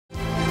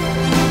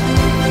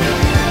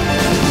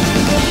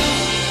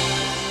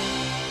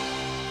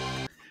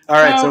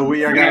All right, so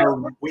we are gonna.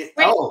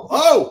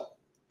 Oh!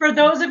 For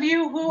those of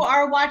you who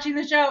are watching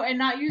the show and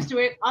not used to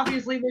it,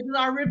 obviously this is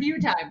our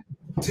review time.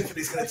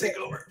 Tiffany's gonna take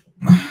over.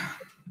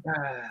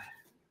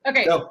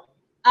 Okay. Go.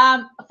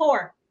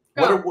 4.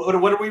 Go.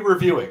 What are we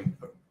reviewing?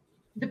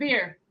 The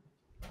beer.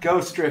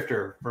 Ghost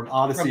Drifter from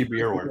Odyssey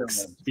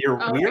Beerwerks.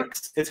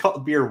 Beerwerks? It's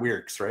called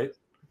Beerwerks, right?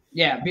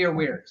 Yeah,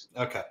 Beerwerks.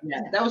 Okay.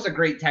 Yeah, that was a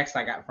great text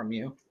I got from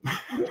you.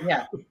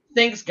 Yeah.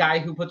 Thanks, guy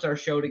who puts our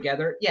show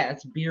together. Yeah,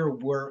 it's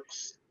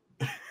Beerwerks.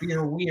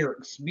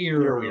 Beerwerks.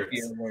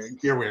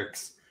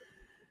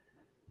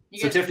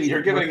 So, Tiffany,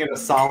 you're giving it a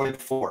solid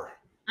 4.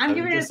 I'm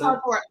giving it a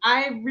solid 4.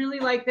 I really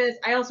like this.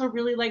 I also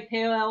really like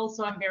pale ales,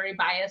 so I'm very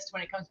biased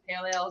when it comes to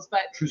pale ales. But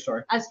true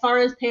story. As far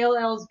as pale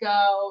ales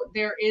go,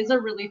 there is a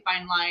really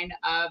fine line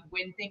of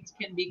when things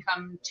can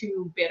become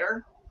too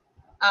bitter,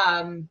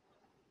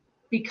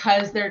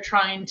 because they're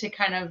trying to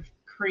kind of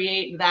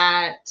create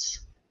that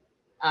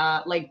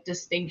like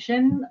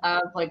distinction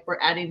of like we're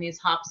adding these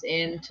hops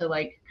in to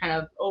like kind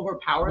of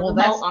overpower the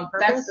malt on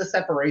purpose. That's the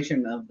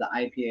separation of the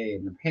IPA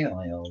and the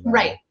pale ale, though.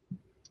 Right?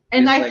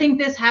 And I think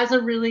this has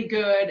a really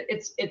good.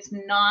 It's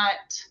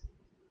not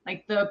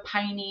like the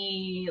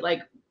piney,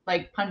 like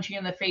punchy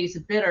in the face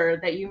bitter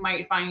that you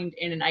might find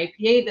in an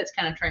IPA that's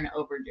kind of trying to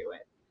overdo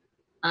it.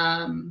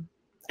 And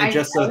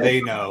just so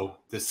they know,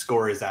 the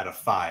score is out of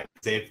 5.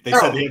 They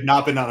said they have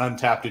not been on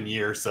Untapped in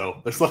years,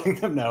 so just letting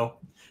them know.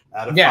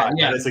 Out of 5,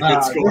 that is a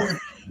good score.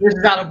 This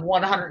is out of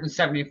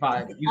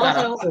 175. You got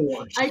a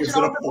 4. I should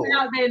also point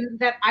out then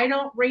that I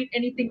don't rate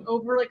anything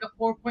over like a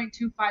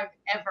 4.25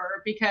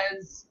 ever,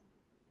 because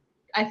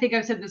I think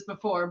I've said this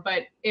before,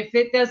 but if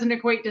it doesn't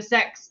equate to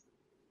sex,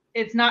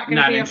 it's not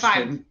going to be a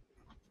 5.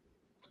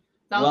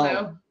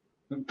 Also,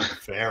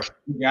 fair.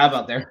 Yeah,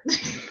 about there.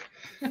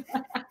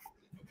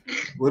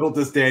 Little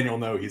does Daniel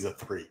know he's a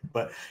 3,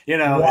 but you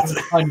know,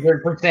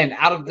 100%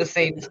 out of the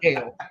same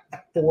scale,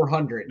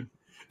 400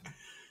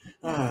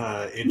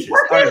 inches. All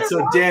right,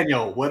 so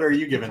Daniel, what are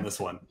you giving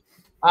this one?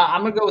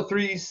 I'm gonna go with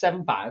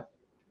 3.75.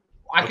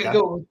 I could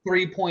go with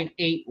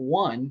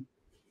 3.81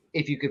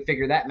 if you could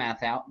figure that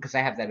math out, because I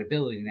have that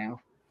ability now.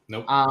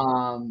 Nope.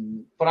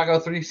 But I go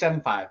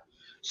 3.75.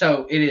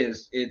 So it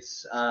is.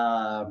 It's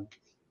an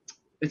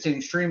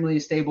extremely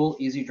stable,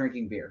 easy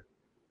drinking beer.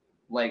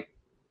 Like,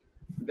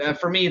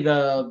 for me,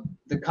 the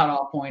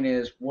cutoff point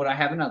is, would I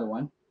have another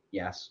one?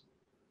 Yes.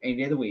 Any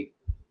day of the week.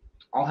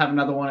 I'll have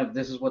another one if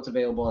this is what's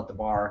available at the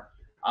bar.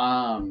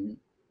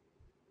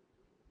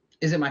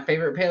 Is it my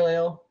favorite pale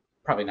ale?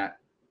 Probably not.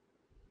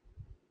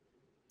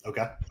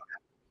 Okay.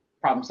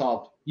 Problem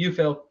solved. You,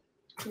 Phil.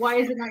 Why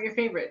is it not your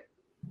favorite?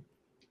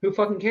 Who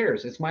fucking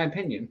cares? It's my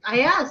opinion.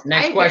 I asked.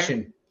 Next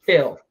question.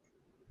 Phil.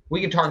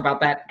 We can talk about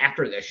that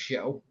after this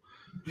show.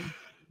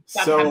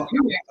 So,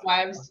 2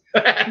 ex-wives.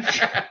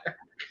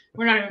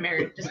 We're not even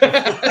married.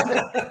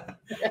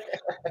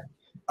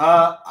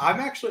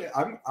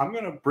 I'm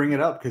gonna bring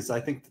it up because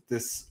I think that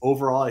this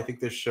overall, I think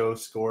this show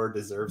score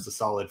deserves a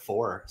solid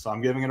 4. So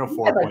I'm giving it a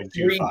 4.25.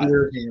 3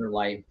 beers in your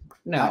life.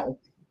 No.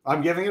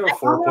 I'm giving it a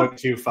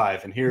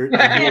 4.25, and here's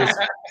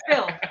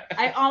Phil.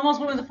 I almost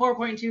went with a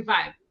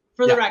 4.25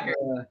 for the record.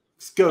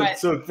 It's good. But,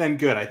 so then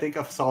good. I think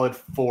a solid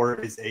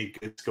 4 is a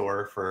good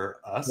score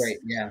for us. Great.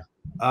 Yeah.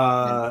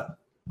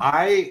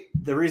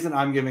 The reason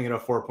I'm giving it a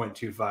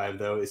 4.25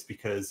 though is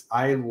because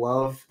I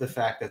love the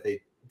fact that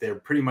they're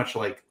pretty much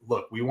like,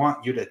 look, we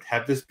want you to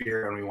have this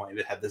beer and we want you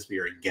to have this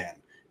beer again.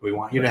 We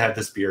want you to have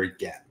this beer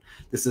again.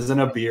 This isn't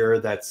a beer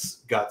that's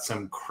got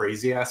some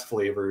crazy ass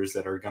flavors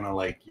that are gonna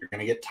you're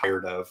gonna get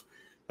tired of.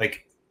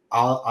 Like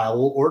I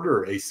will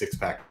order a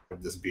 6-pack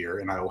of this beer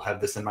and I will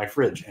have this in my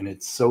fridge, and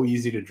it's so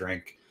easy to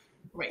drink.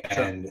 Right.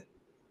 And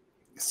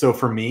so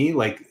for me,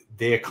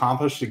 they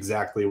accomplished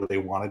exactly what they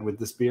wanted with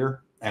this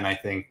beer, and I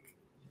think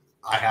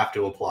I have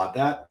to applaud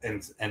that.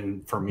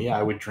 And for me,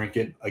 I would drink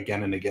it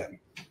again and again.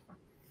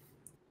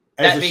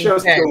 As a show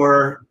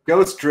score,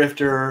 Ghost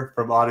Drifter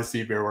from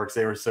Odyssey Beerwerks,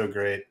 they were so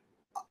great.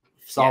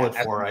 Solid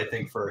 4, I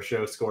think, for a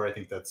show score. I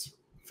think that's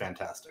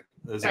fantastic.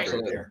 It was a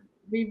great beer.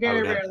 We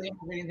very rarely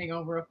have anything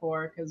over a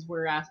 4 because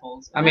we're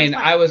assholes. I mean,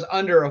 I was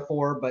under a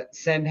 4, but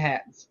send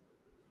hats.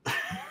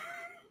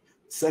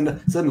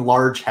 Send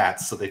large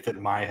hats so they fit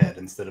my head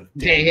instead of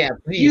yeah.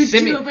 You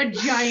do have a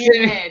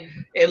giant head.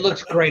 It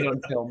looks great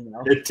on film,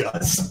 though. It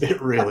does. It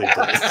really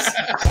does.